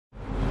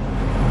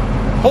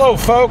Hello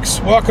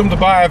folks, welcome to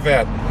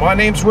Buyavette. My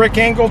name's Rick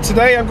Engel.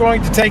 Today I'm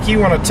going to take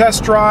you on a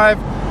test drive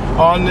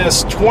on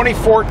this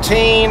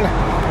 2014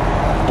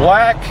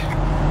 black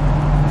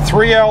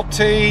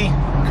 3LT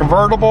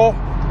convertible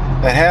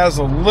that has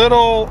a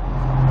little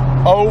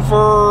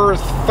over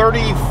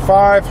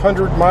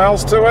 3,500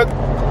 miles to it.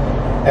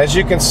 As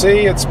you can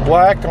see, it's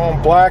black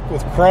on black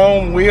with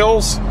chrome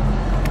wheels.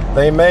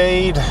 They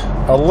made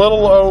a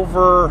little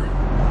over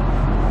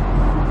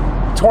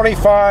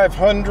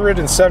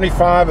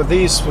 2,575 of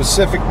these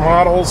specific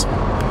models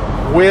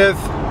with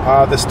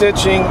the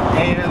stitching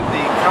and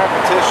the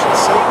competition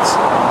seats.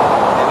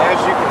 And as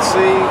you can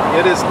see,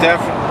 it is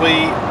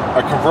definitely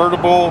a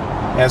convertible,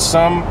 as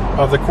some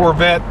of the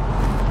Corvette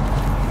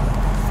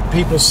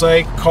people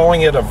say,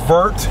 calling it a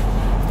vert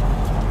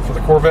for the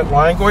Corvette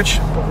language.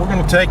 But we're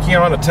going to take you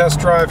on a test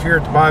drive here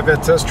at the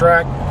Buyavette Test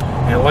Track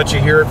and let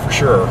you hear it for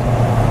sure.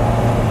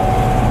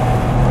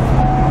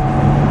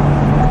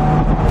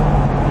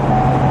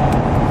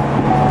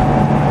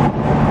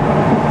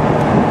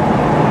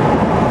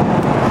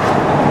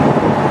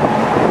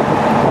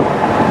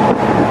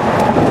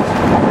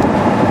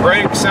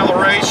 Great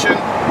acceleration,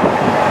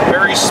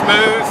 very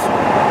smooth.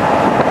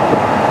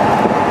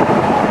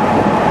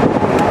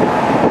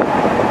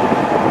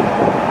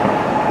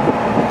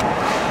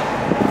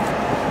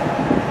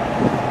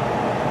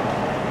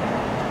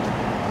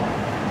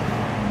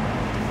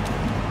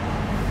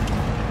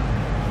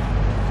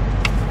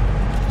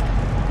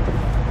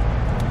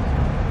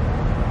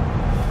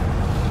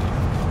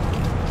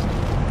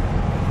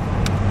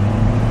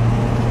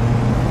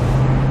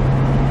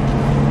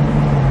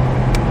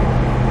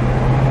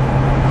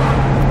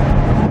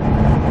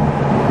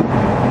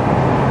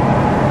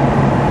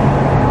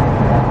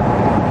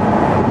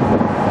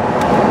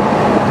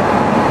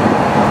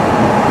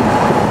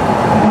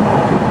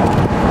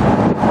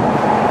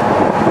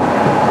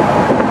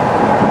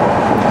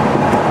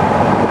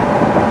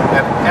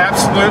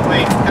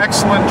 Absolutely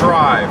excellent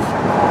drive.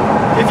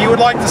 If you would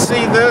like to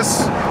see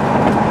this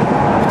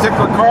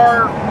particular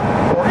car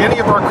or any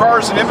of our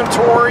cars in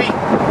inventory,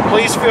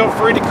 please feel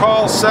free to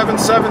call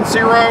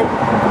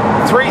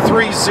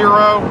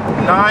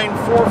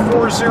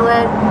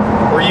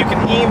 770-330-9440, or you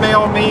can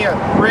email me at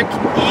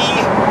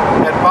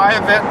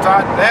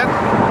rick.e@buyavette.net.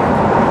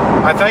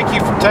 I thank you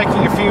for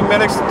taking a few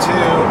minutes to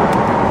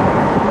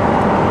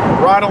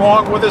ride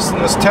along with us in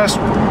this test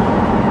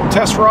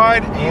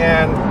ride,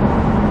 and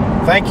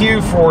thank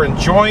you for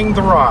enjoying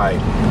the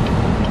ride.